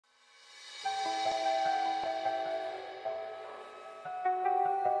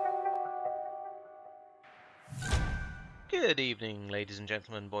Good evening, ladies and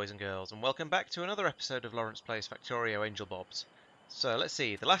gentlemen, boys and girls, and welcome back to another episode of Laurence Plays Factorio Angel Bobs. So let's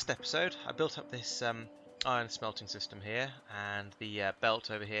see, the last episode I built up this iron smelting system here and the belt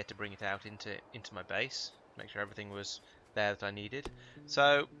over here to bring it out into my base, make sure everything was there that I needed.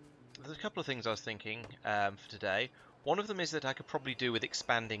 So there's a couple of things I was thinking for today. One of them is that I could probably do with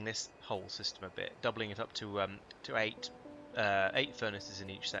expanding this whole system a bit, doubling it up to eight furnaces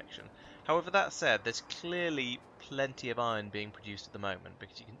in each section. However, that said, there's clearly plenty of iron being produced at the moment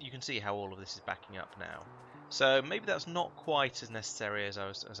because you can see how all of this is backing up now. So maybe that's not quite as necessary as I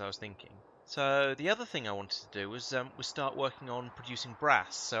was thinking. So the other thing I wanted to do was start working on producing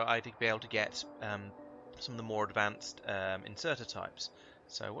brass, so I'd be able to get some of the more advanced inserter types.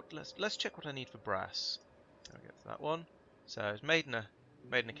 So let's check what I need for brass. I'll get to that one. So it's made in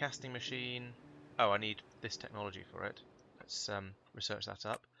a casting machine. Oh, I need this technology for it. Let's research that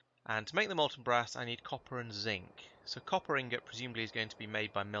up. And to make the molten brass, I need copper and zinc. So copper ingot presumably is going to be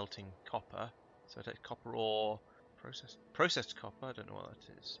made by melting copper. So I take copper ore, processed copper. I don't know what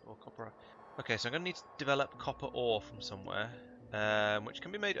that is, or copper. Okay, so I'm going to need to develop copper ore from somewhere, which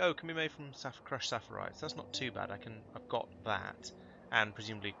can be made. Oh, can be made from crushed sapphiриtes. That's not too bad. I've got that, and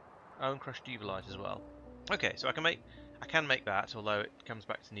presumably, and crushed juvelite as well. Okay, so I can make that, although it comes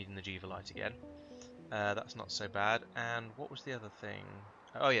back to needing the juvelite again. That's not so bad. And what was the other thing?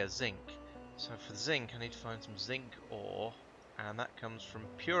 Oh yeah, zinc. So for zinc, I need to find some zinc ore, and that comes from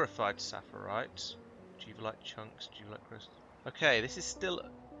purified sapphiриtes, juvelite chunks, juvelite crystals. Okay, this is still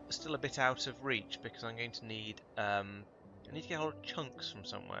a bit out of reach because I'm going to need I need to get a lot of chunks from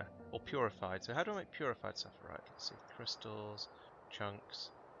somewhere, or purified. So how do I make purified sapphiрite? Let's see, crystals, chunks,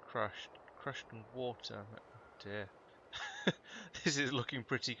 crushed and water. Oh dear, this is looking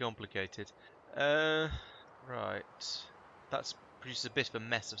pretty complicated. Right, that's produces a bit of a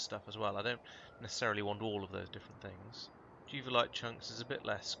mess of stuff as well. I don't necessarily want all of those different things. Juvelite chunks is a bit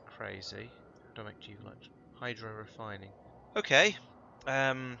less crazy. Don't make juvelite. Hydro refining. Okay.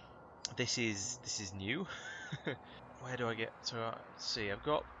 This is new. Where do I get? So let's see. I've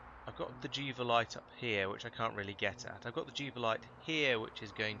got the juvelite up here, which I can't really get at. I've got the juvelite here, which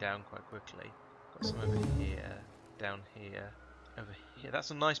is going down quite quickly. Got some over here, down here, over here. That's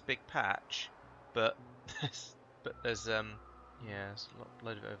a nice big patch, but there's yeah, there's a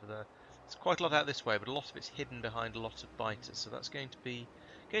load of it over there. There's quite a lot out this way, but a lot of it's hidden behind a lot of biters, so that's going to be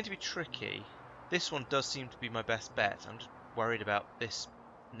tricky. This one does seem to be my best bet. I'm just worried about this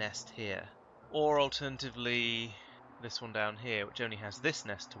nest here, or alternatively this one down here, which only has this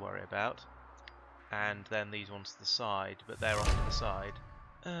nest to worry about, and then these ones to the side, but they're off to the side.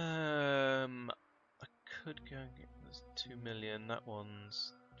 I could go and get this 2 million. That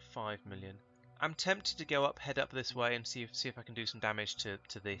one's 5 million. I'm tempted to head up this way and see if I can do some damage to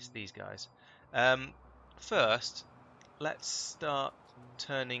these guys. First, let's start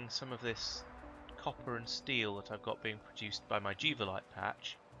turning some of this copper and steel that I've got being produced by my juvelite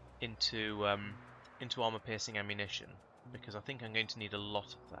patch into armor-piercing ammunition, because I think I'm going to need a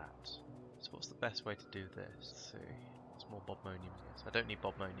lot of that. So what's the best way to do this? Let's see. What's more bobmonium? Yes, I don't need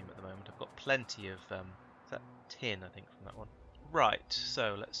bobmonium at the moment. I've got plenty of is that tin, I think, from that one. Right.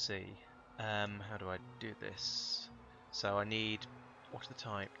 So let's see. How do I do this? So I need, what are the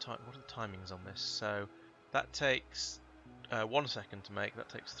timings on this? So that takes 1 second to make. That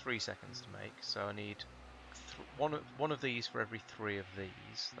takes 3 seconds to make. So I need one of these for every 3 of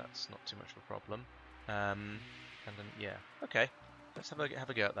these. That's not too much of a problem. And then yeah, okay. Let's have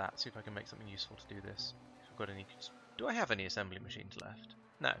a go at that. See if I can make something useful to do this. If I've got any. Do I have any assembly machines left?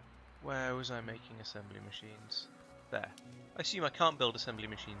 No. Where was I making assembly machines? There. I assume I can't build assembly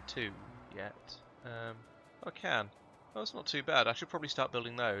machine 2 yet. I can. Oh, it's not too bad. I should probably start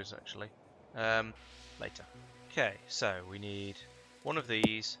building those actually. Later. Okay, so we need one of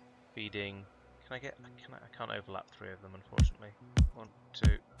these feeding. I can't overlap 3 of them, unfortunately. 1,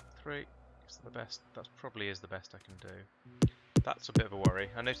 2, 3. Is that the best? That probably is the best I can do. That's a bit of a worry.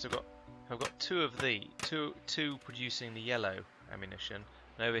 I noticed I've got 2 of the two producing the yellow ammunition,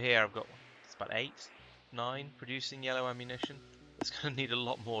 and over here I've got it's about 8, 9 producing yellow ammunition. It's going to need a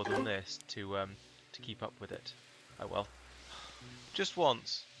lot more than this to keep up with it. Oh well. Just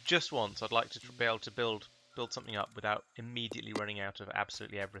once, I'd like to be able to build something up without immediately running out of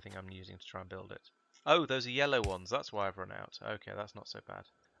absolutely everything I'm using to try and build it. Oh, those are yellow ones. That's why I've run out. Okay, that's not so bad.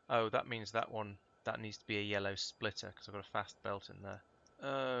 Oh, that means that needs to be a yellow splitter because I've got a fast belt in there.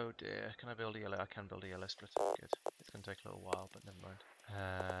 Oh dear, can I build a yellow? I can build a yellow splitter. Good. It's going to take a little while, but never mind.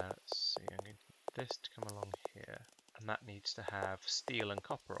 Let's see. I'm going to need this to come along here, and that needs to have steel and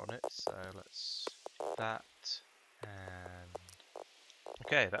copper on it. So let's do that. And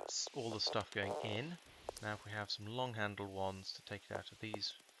okay, that's all the stuff going in. Now if we have some long-handled ones to take it out of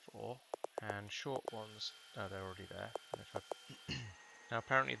these 4, and short ones, oh, they're already there. And if I now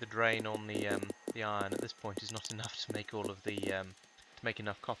apparently the drain on the iron at this point is not enough to make all of the to make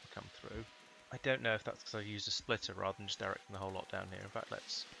enough copper come through. I don't know if that's because I've used a splitter rather than just directing the whole lot down here. In fact,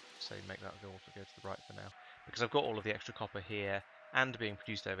 let's say make that go to the right for now, because I've got all of the extra copper here and being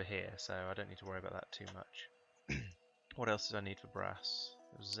produced over here, so I don't need to worry about that too much. What else did I need for brass?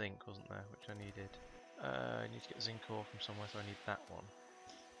 There was zinc, wasn't there, which I needed. I need to get zinc ore from somewhere, so I need that one.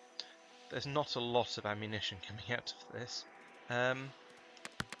 There's not a lot of ammunition coming out of this.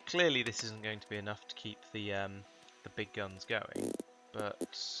 Clearly this isn't going to be enough to keep the big guns going,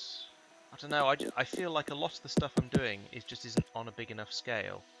 but I don't know, I feel like a lot of the stuff I'm doing just isn't on a big enough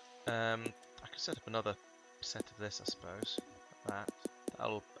scale. I could set up another set of this, I suppose. Like that.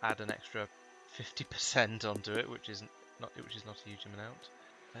 That'll add an extra 50% onto it, which is not a huge amount.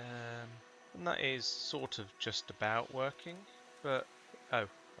 And that is sort of just about working, but oh,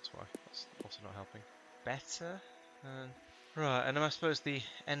 that's why. That's also not helping. Better. Right, and I suppose the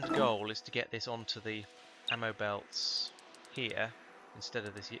end goal is to get this onto the ammo belts here instead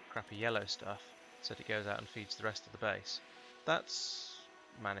of this crappy yellow stuff, so that it goes out and feeds the rest of the base. That's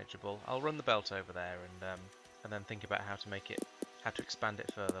manageable. I'll run the belt over there and then think about how to expand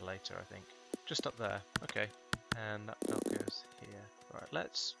it further later. I think just up there. Okay, and that belt goes here. Right,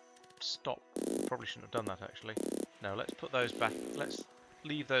 let's stop. Probably shouldn't have done that actually. No, let's put those back. Let's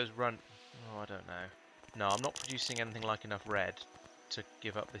leave those run. Oh, I don't know. No, I'm not producing anything like enough red to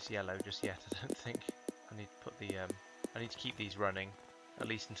give up this yellow just yet. I don't think. I need to put the I need to keep these running at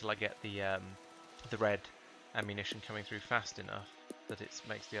least until I get the red ammunition coming through fast enough that it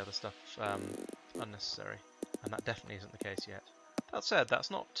makes the other stuff unnecessary. And that definitely isn't the case yet. That said, that's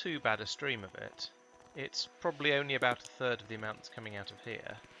not too bad a stream of it. It's probably only about a third of the amount that's coming out of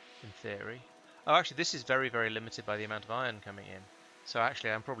here, in theory. Oh, actually, this is very, very limited by the amount of iron coming in. So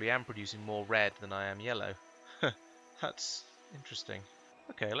actually, I probably am producing more red than I am yellow. That's interesting.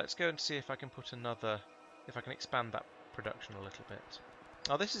 Okay, let's go and see if I can put if I can expand that production a little bit.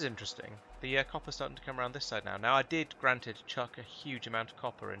 Oh, this is interesting. The copper's starting to come around this side now. Now, I did, granted, chuck a huge amount of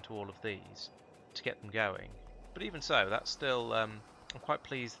copper into all of these to get them going. But even so, that's still... I'm quite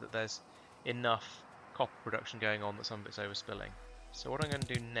pleased that there's enough copper production going on that some of it's overspilling. So what I'm going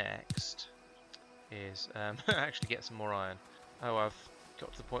to do next is actually get some more iron. Oh, I've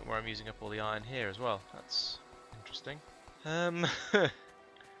got to the point where I'm using up all the iron here as well. That's interesting.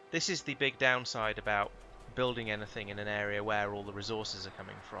 This is the big downside about building anything in an area where all the resources are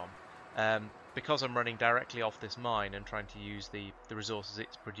coming from. Because I'm running directly off this mine and trying to use the resources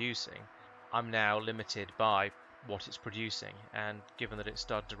it's producing, I'm now limited by what it's producing, and given that it's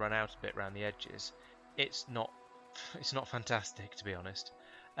started to run out a bit around the edges, it's not fantastic, to be honest.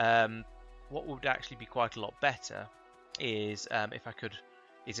 What would actually be quite a lot better is if I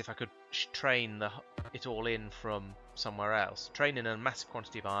could train it all in from somewhere else. Train in a massive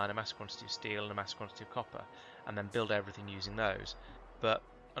quantity of iron, a massive quantity of steel, and a massive quantity of copper, and then build everything using those. But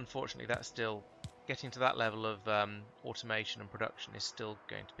unfortunately, that's still getting to that level of automation and production is still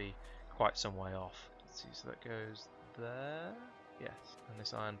going to be quite some way off. Let's see, so that goes there. Yes, and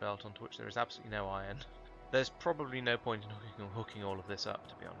this iron belt onto which there is absolutely no iron. There's probably no point in hooking all of this up,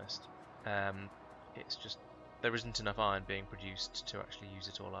 to be honest. It's just there isn't enough iron being produced to actually use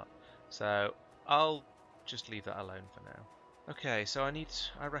it all up. So I'll just leave that alone for now. Okay, so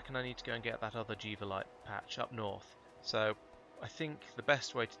I reckon I need to go and get that other Jivalite patch up north. So I think the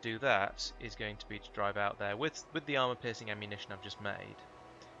best way to do that is going to be to drive out there with the armor-piercing ammunition I've just made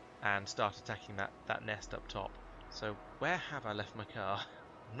and start attacking that nest up top. So where have I left my car?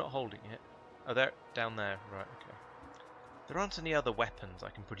 I'm not holding it. Oh, there, down there. Right, okay. There aren't any other weapons I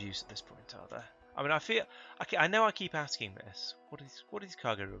can produce at this point, are there? I mean, I know I keep asking this. What do these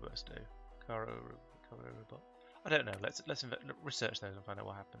cargo robots do? Cargo robot. I don't know. Let's research those and find out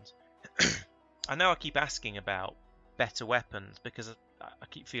what happens. I know I keep asking about better weapons because I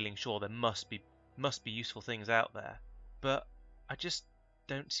keep feeling sure there must be useful things out there, but I just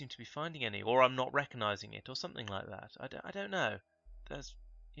don't seem to be finding any, or I'm not recognizing it, or something like that. I don't know. There's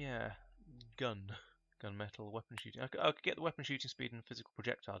gunmetal, weapon shooting. I could get the weapon shooting speed and physical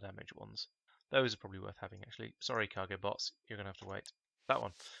projectile damage ones. Those are probably worth having, actually. Sorry, cargo bots, you're going to have to wait. That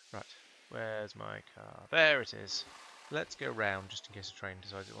one. Right. Where's my car? There it is. Let's go round, just in case a train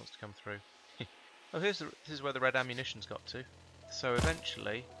decides it wants to come through. Oh, this is where the red ammunition's got to. So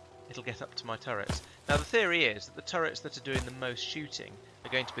eventually, it'll get up to my turrets. Now, the theory is that the turrets that are doing the most shooting are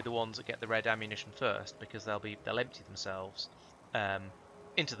going to be the ones that get the red ammunition first, because they'll empty themselves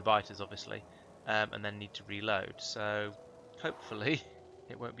into the biters, obviously, and then need to reload. So hopefully,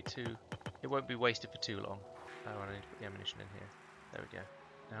 it won't be too it won't be wasted for too long. Oh, I need to put the ammunition in here. There we go.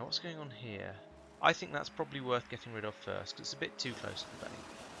 Now, what's going on here? I think that's probably worth getting rid of first. It's a bit too close to the bay.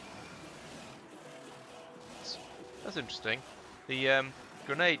 That's interesting. The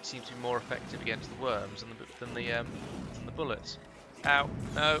grenade seems to be more effective against the worms than the bullets. Ow!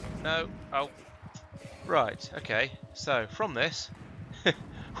 No! No! Oh! Right. Okay. So from this,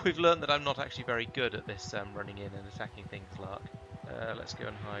 we've learned that I'm not actually very good at this running in and attacking things lark. Let's go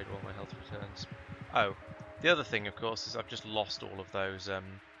and hide while my health returns. Oh, the other thing, of course, is I've just lost all of those,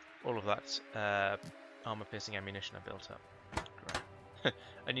 all of that armor-piercing ammunition I built up. Great.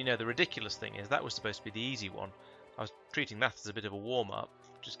 And you know, the ridiculous thing is that was supposed to be the easy one. I was treating that as a bit of a warm-up,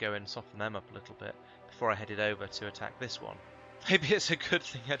 just go in and soften them up a little bit before I headed over to attack this one. Maybe it's a good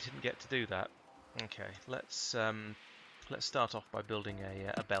thing I didn't get to do that. Okay, let's start off by building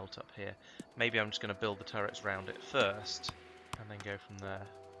a belt up here. Maybe I'm just going to build the turrets round it first, and then go from there.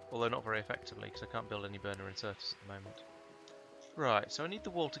 Although not very effectively, because I can't build any burner inserters at the moment. Right, so I need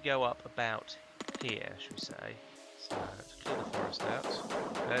the wall to go up about here, should we say. So, to clear the forest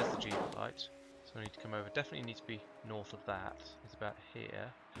out, there's the Jeep light. So I need to come over, definitely need to be north of that. It's about here.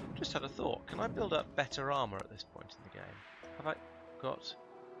 Just had a thought, can I build up better armour at this point in the game? Have I got...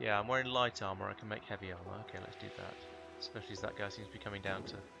 Yeah, I'm wearing light armour, I can make heavy armour. Okay, let's do that. Especially as that guy seems to be coming down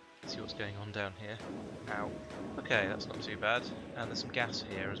to see what's going on down here. Ow. Okay, that's not too bad. And there's some gas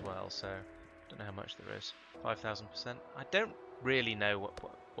here as well, so I don't know how much there is. 5,000%. I don't really know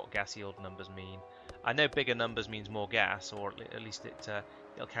what gas yield numbers mean. I know bigger numbers means more gas, or at least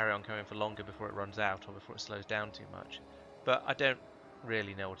it'll carry on going for longer before it runs out, or before it slows down too much. But I don't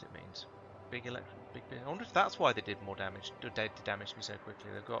really know what it means. Big electric, I wonder if that's why they did more damage. Did damage me so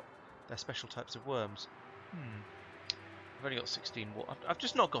quickly? They've got their special types of worms. I've only got 16 wool. I've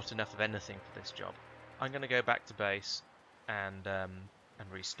just not got enough of anything for this job. I'm going to go back to base and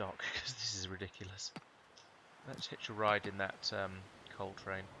restock because this is ridiculous. Let's hitch a ride in that coal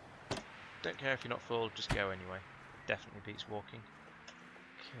train. Don't care if you're not full, just go anyway. Definitely beats walking.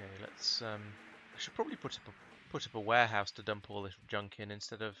 Okay, let's. I should probably put up a warehouse to dump all this junk in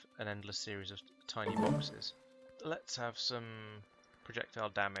instead of an endless series of tiny boxes. Let's have some projectile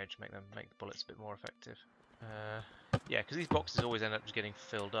damage, make the bullets a bit more effective. Yeah, because these boxes always end up just getting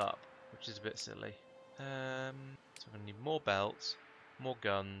filled up, which is a bit silly. So I'm going to need more belts, more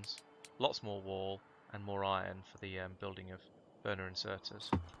guns, lots more wool, and more iron for the building of burner inserters.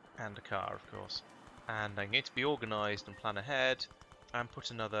 And a car, of course. And I need to be organised and plan ahead, and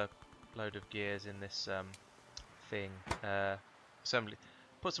put another load of gears in this thing.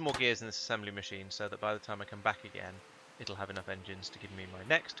 Put some more gears in this assembly machine so that by the time I come back again, it'll have enough engines to give me my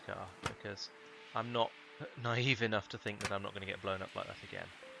next car, because I'm not naive enough to think that I'm not going to get blown up like that again.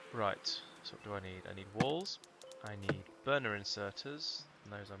 Right, so what do I need? I need walls, I need burner inserters,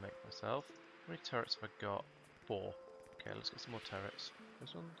 and those I make myself. How many turrets have I got? 4. Okay, let's get some more turrets.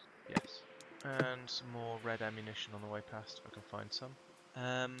 Those ones? Yes. And some more red ammunition on the way past, if I can find some.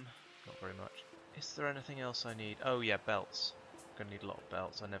 Not very much. Is there anything else I need? Oh yeah, belts. I'm going to need a lot of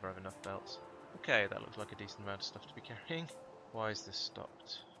belts, I never have enough belts. Okay, that looks like a decent amount of stuff to be carrying. Why is this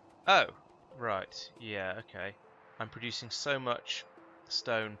stopped? Oh! Right, yeah, okay. I'm producing so much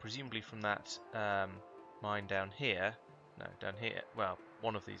stone, presumably from that mine down here. No, down here. Well,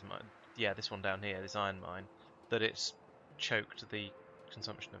 one of these mines. Yeah, this one down here, this iron mine. That it's choked the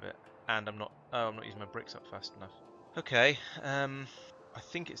consumption of it. And I'm not using my bricks up fast enough. Okay, I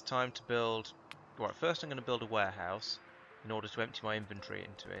think it's time to build... Right, first I'm going to build a warehouse in order to empty my inventory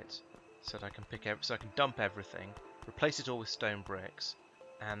into it. So that I can so I can dump everything, replace it all with stone bricks,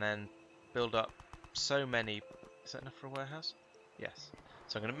 and then build up so many... Is that enough for a warehouse? Yes.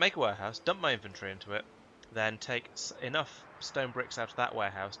 So I'm going to make a warehouse, dump my inventory into it, then take enough stone bricks out of that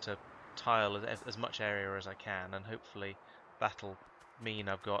warehouse to tile as much area as I can, and hopefully that'll mean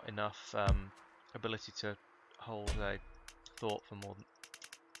I've got enough ability to hold a thought for more than...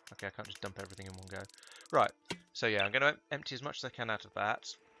 Okay, I can't just dump everything in one go. Right, so yeah, I'm going to empty as much as I can out of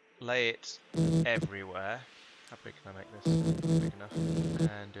that, lay it everywhere. How big can I make this? Big enough.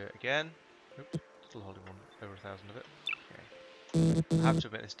 And do it again. Oops, still holding over 1,000 of it. Okay. I have to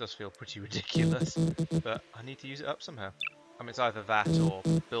admit this does feel pretty ridiculous, but I need to use it up somehow. I mean, it's either that or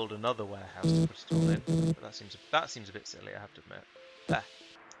build another warehouse to put it all in, but that seems a bit silly, I have to admit. There.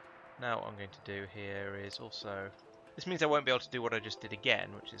 Now what I'm going to do here is also... This means I won't be able to do what I just did again,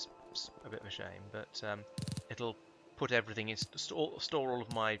 which is a bit of a shame, but it'll put everything in, store all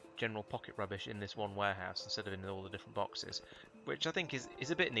of my general pocket rubbish in this one warehouse instead of in all the different boxes, which I think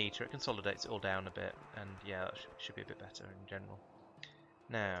is a bit neater. It consolidates it all down a bit, and yeah, that should be a bit better in general.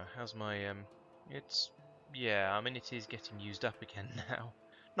 Now, how's my yeah, I mean, it is getting used up again now.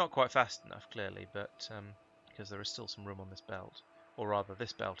 Not quite fast enough, clearly, but because there is still some room on this belt. Or rather,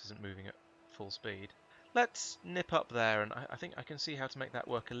 this belt isn't moving at full speed. Let's nip up there, and I think I can see how to make that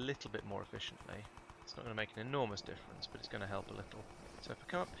work a little bit more efficiently. It's not going to make an enormous difference, but it's going to help a little. So if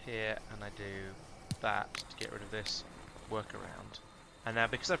I come up here and I do that to get rid of this workaround. And now,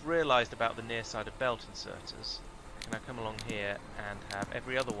 because I've realised about the near side of belt inserters, I can now come along here and have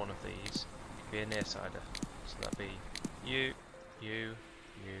every other one of these be a near-sider. So that'd be you.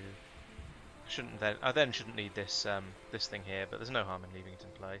 I then shouldn't need this this thing here, but there's no harm in leaving it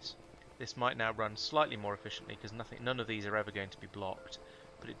in place. This might now run slightly more efficiently because none of these are ever going to be blocked,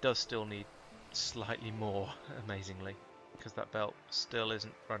 but it does still need slightly more, amazingly, because that belt still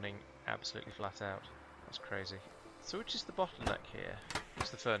isn't running absolutely flat out. That's crazy. So which is the bottleneck here?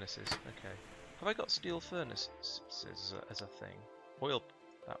 It's the furnaces. Okay. Have I got steel furnaces as a thing? Oil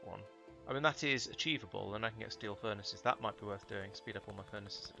that one. I mean, that is achievable, and I can get steel furnaces. That might be worth doing, speed up all my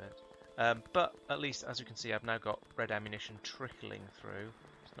furnaces a bit. But at least, as you can see, I've now got red ammunition trickling through.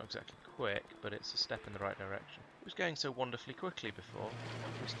 It's not exactly quick, but it's a step in the right direction. It was going so wonderfully quickly before.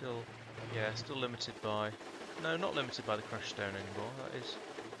 We're still, yeah, still limited by... No, not limited by the crushed stone anymore. That is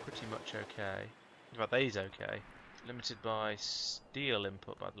pretty much okay. In fact, that is okay. Limited by steel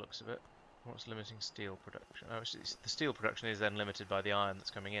input by the looks of it. What's limiting steel production? Oh, the steel production is then limited by the iron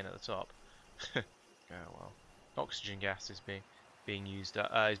that's coming in at the top. Oh well. Oxygen gas is being used.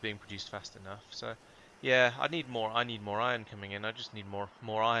 Is being produced fast enough. So, yeah, I need more iron coming in. I just need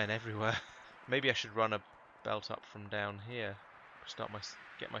more iron everywhere. Maybe I should run a belt up from down here.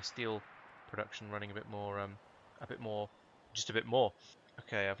 Get my steel production running a bit more. Just a bit more.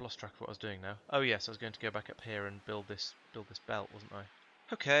 Okay, I've lost track of what I was doing now. Oh yes, I was going to go back up here and build this belt, wasn't I?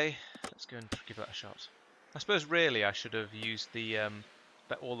 Okay, let's go and give that a shot. I suppose really I should have used the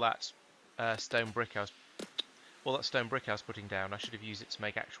all that stone brick I was putting down. I should have used it to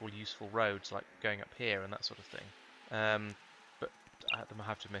make actual useful roads, like going up here and that sort of thing. But I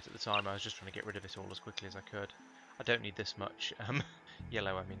have to admit, at the time I was just trying to get rid of it all as quickly as I could. I don't need this much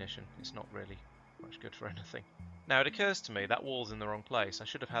yellow ammunition. It's not really much good for anything. Now it occurs to me that wall's in the wrong place. I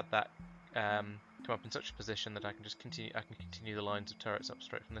should have had that come up in such a position that I can continue the lines of turrets up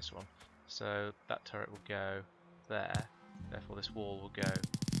straight from this one. So that turret will go there, therefore this wall will go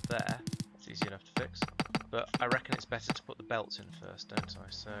there. It's easy enough to fix. But I reckon it's better to put the belts in first, don't I?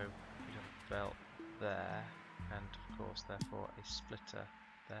 So we have a belt there, and of course therefore a splitter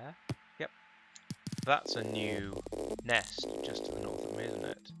there. Yep. That's a new nest just to the north of me, isn't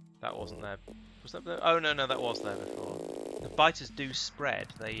it? That wasn't there. Was that there? Oh no, that was there before. The biters do spread.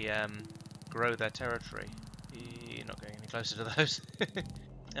 They grow their territory. You're not going any closer to those.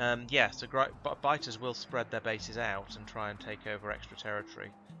 Yeah, so biters will spread their bases out and try and take over extra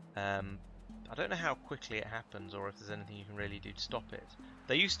territory. I don't know how quickly it happens, or if there's anything you can really do to stop it.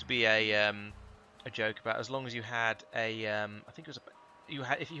 There used to be a joke about as long as you had a I think it was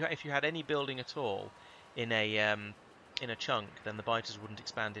if you had any building at all in a chunk, then the biters wouldn't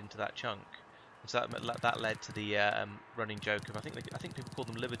expand into that chunk. And so that led to the running joke of I think people call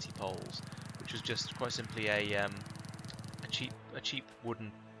them liberty poles, which was just quite simply a cheap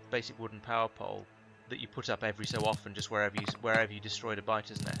basic wooden power pole that you put up every so often, just wherever you destroyed a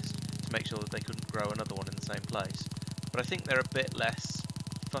biter's nest, to make sure that they couldn't grow another one in the same place. But I think they're a bit less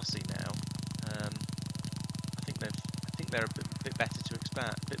fussy now. I think they're a bit better to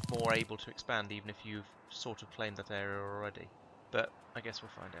expand, a bit more able to expand, even if you've sort of claimed that area already. But I guess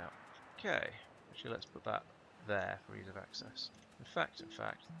we'll find out. Okay, actually let's put that there for ease of access. In fact,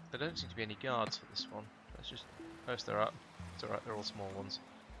 there don't seem to be any guards for this one. Let's just... Oh, yes, they're up. It's alright, they're all small ones.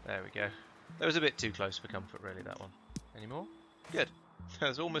 There we go. That was a bit too close for comfort, really, that one. Any more? Good.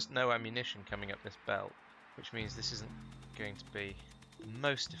 There's almost no ammunition coming up this belt, which means this isn't going to be the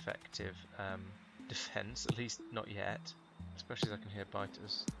most effective defense, at least not yet. Especially as I can hear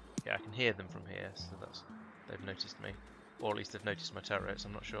biters. Yeah, I can hear them from here, so they've noticed me. Or at least they've noticed my turrets,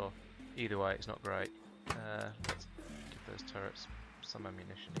 I'm not sure. Either way, it's not great. Let's give those turrets some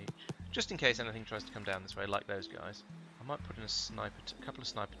ammunition each. Just in case anything tries to come down this way, like those guys. I might put in a couple of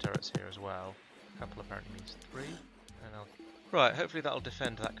sniper turrets here as well. A couple apparently means 3. And right, hopefully that'll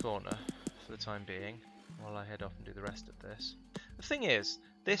defend that corner for the time being, while I head off and do the rest of this. The thing is,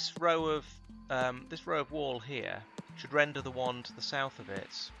 this row of wall here should render the one to the south of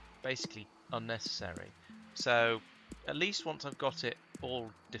it basically unnecessary. So at least once I've got it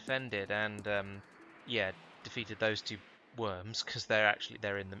all defended and yeah, defeated those two worms, because they're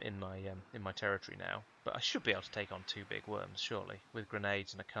in my territory now. But I should be able to take on 2 big worms, surely, with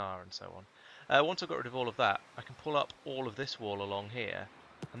grenades and a car and so on. Once I've got rid of all of that, I can pull up all of this wall along here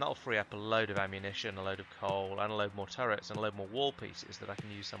And that'll free up a load of ammunition, a load of coal, and a load more turrets, and a load more wall pieces that I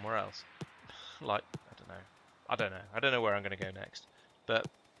can use somewhere else. Like, I don't know where I'm going to go next. But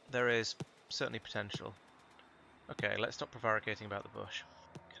there is certainly potential. Okay, let's stop prevaricating about the bush.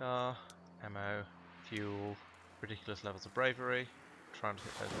 Car, ammo, fuel, ridiculous levels of bravery, trying to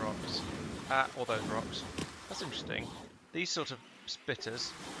hit those rocks. Ah, all those rocks. That's interesting. These sort of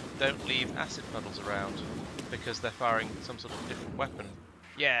spitters don't leave acid puddles around because they're firing some sort of different weapon.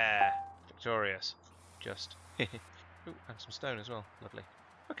 Yeah! Victorious. Just. Ooh, and some stone as well. Lovely.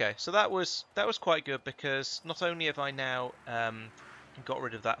 Okay, so that was quite good because not only have I now got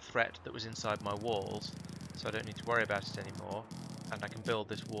rid of that threat that was inside my walls, so I don't need to worry about it anymore, and I can build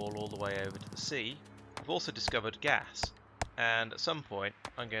this wall all the way over to the sea. I've also discovered gas, and at some point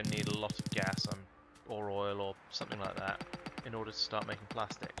I'm going to need a lot of gas or oil or something like that in order to start making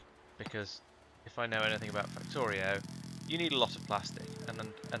plastic, because if I know anything about Factorio, you need a lot of plastic, and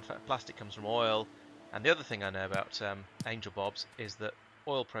in fact plastic comes from oil. And the other thing I know about Angel Bobs is that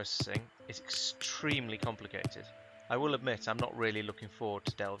oil processing is extremely complicated. I will admit I'm not really looking forward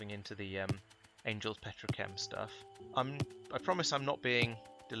to delving into the Angel's Petrochem stuff. I promise I'm not being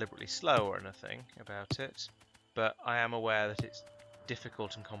deliberately slow or anything about it, but I am aware that it's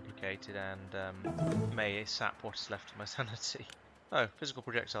difficult and complicated and may sap what is left of my sanity. Oh, physical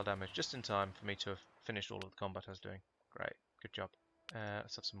projectile damage, just in time for me to have finished all of the combat I was doing. Great, good job.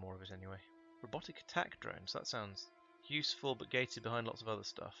 Let's have some more of it anyway. Robotic attack drones, that sounds useful but gated behind lots of other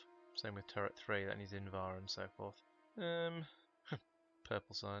stuff. Same with turret 3, that needs Invar and so forth.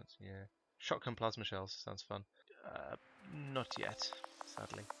 Purple science, yeah. Shotgun plasma shells, sounds fun. Not yet,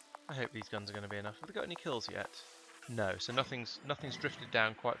 sadly. I hope these guns are going to be enough. Have they got any kills yet? No, so nothing's drifted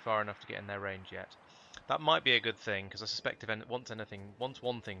down quite far enough to get in their range yet. That might be a good thing, because I suspect if once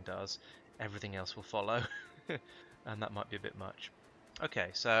one thing does, everything else will follow. And that might be a bit much. Okay,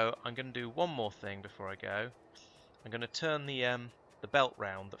 so I'm going to do one more thing before I go. I'm going to turn the belt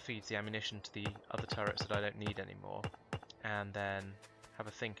round that feeds the ammunition to the other turrets that I don't need anymore, and then have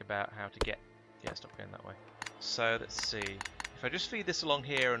a think about how to get... Yeah, stop going that way. So let's see. If I just feed this along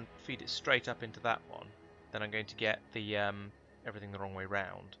here and feed it straight up into that one, then I'm going to get the everything the wrong way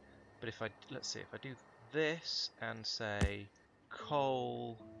round. But if let's see, if I do this and say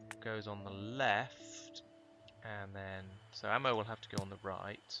coal goes on the left, and then so ammo will have to go on the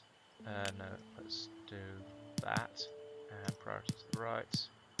right. No, let's do that. And priority to the right.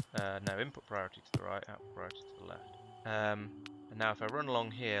 No, input priority to the right, output priority to the left. And now if I run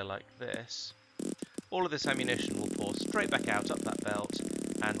along here like this, all of this ammunition will pour straight back out up that belt,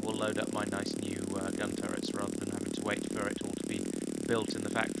 and will load up my nice new gun turrets rather than having to wait for it all to be built in the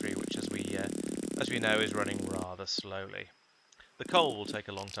factory, which as we know is running rather slowly. The coal will take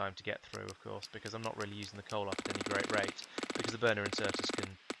a long time to get through, of course, because I'm not really using the coal up at any great rate, because the burner inserters can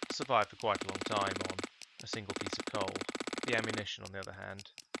survive for quite a long time on a single piece of coal. The ammunition, on the other hand,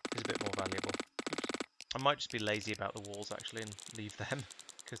 is a bit more valuable. I might just be lazy about the walls, actually, and leave them,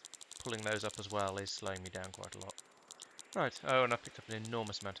 because pulling those up as well is slowing me down quite a lot. Right, oh, and I've picked up an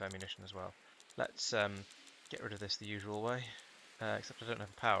enormous amount of ammunition as well. Let's get rid of this the usual way, except I don't have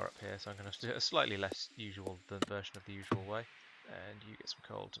a power up here, so I'm going to have to do it a slightly less usual version of the usual way. And you get some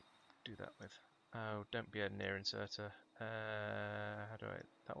coal to do that with. Oh, don't be a near inserter. How do I...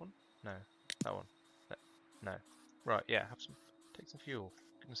 that one? No. That one. No. Right, yeah, take some fuel.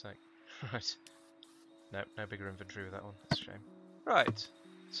 For goodness sake. Right. No bigger inventory with that one. That's a shame. Right.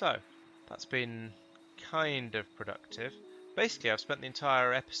 So, that's been kind of productive. Basically, I've spent the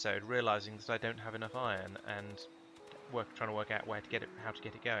entire episode realising that I don't have enough iron and trying to work out how to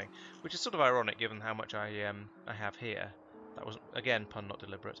get it going, which is sort of ironic given how much I have here. That was, again, pun not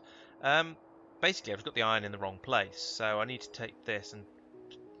deliberate. Basically, I've got the iron in the wrong place, so I need to take this and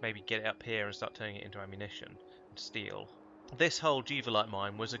maybe get it up here and start turning it into ammunition and steel. This whole Jivalite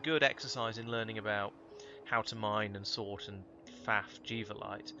mine was a good exercise in learning about how to mine and sort and faff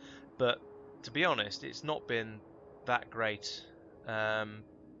Jivalite, but to be honest, it's not been that great.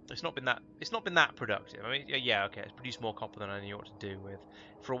 It's not been that productive. I mean, yeah, okay, it's produced more copper than I knew what to do with.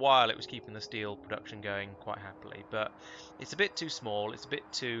 For a while, it was keeping the steel production going quite happily, but it's a bit too small. It's a bit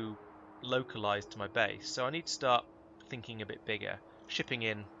too localized to my base, so I need to start thinking a bit bigger, shipping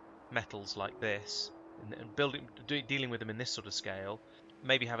in metals like this and dealing with them in this sort of scale.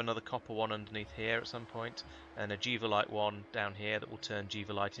 Maybe have another copper one underneath here at some point, and a Jivalite one down here that will turn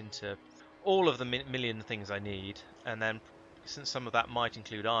Jivalite into all of the million things I need, and then since some of that might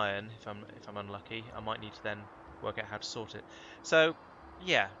include iron, if I'm unlucky, I might need to then work out how to sort it. So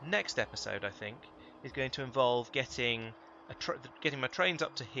yeah, next episode I think is going to involve getting my trains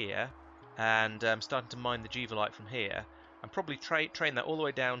up to here and starting to mine the Jivalite from here, and probably train that all the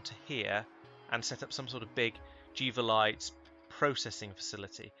way down to here and set up some sort of big Gevolites processing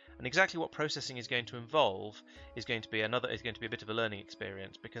facility. And exactly what processing is going to involve is going to be a bit of a learning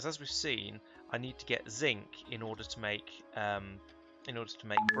experience, because as we've seen, I need to get zinc in order to make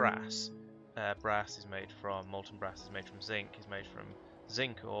brass. Brass is made from molten brass, is made from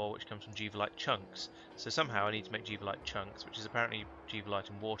zinc ore, which comes from Gevolite chunks. So somehow I need to make Gevolite chunks, which is apparently Gevolite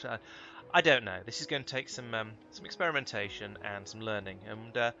and water. I don't know. This is going to take some experimentation and some learning,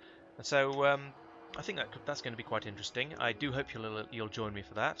 and so I think that's going to be quite interesting. I do hope you'll join me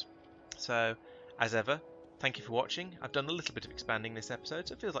for that. So, as ever, thank you for watching. I've done a little bit of expanding this episode,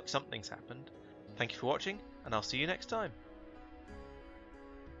 so it feels like something's happened. Thank you for watching, and I'll see you next time.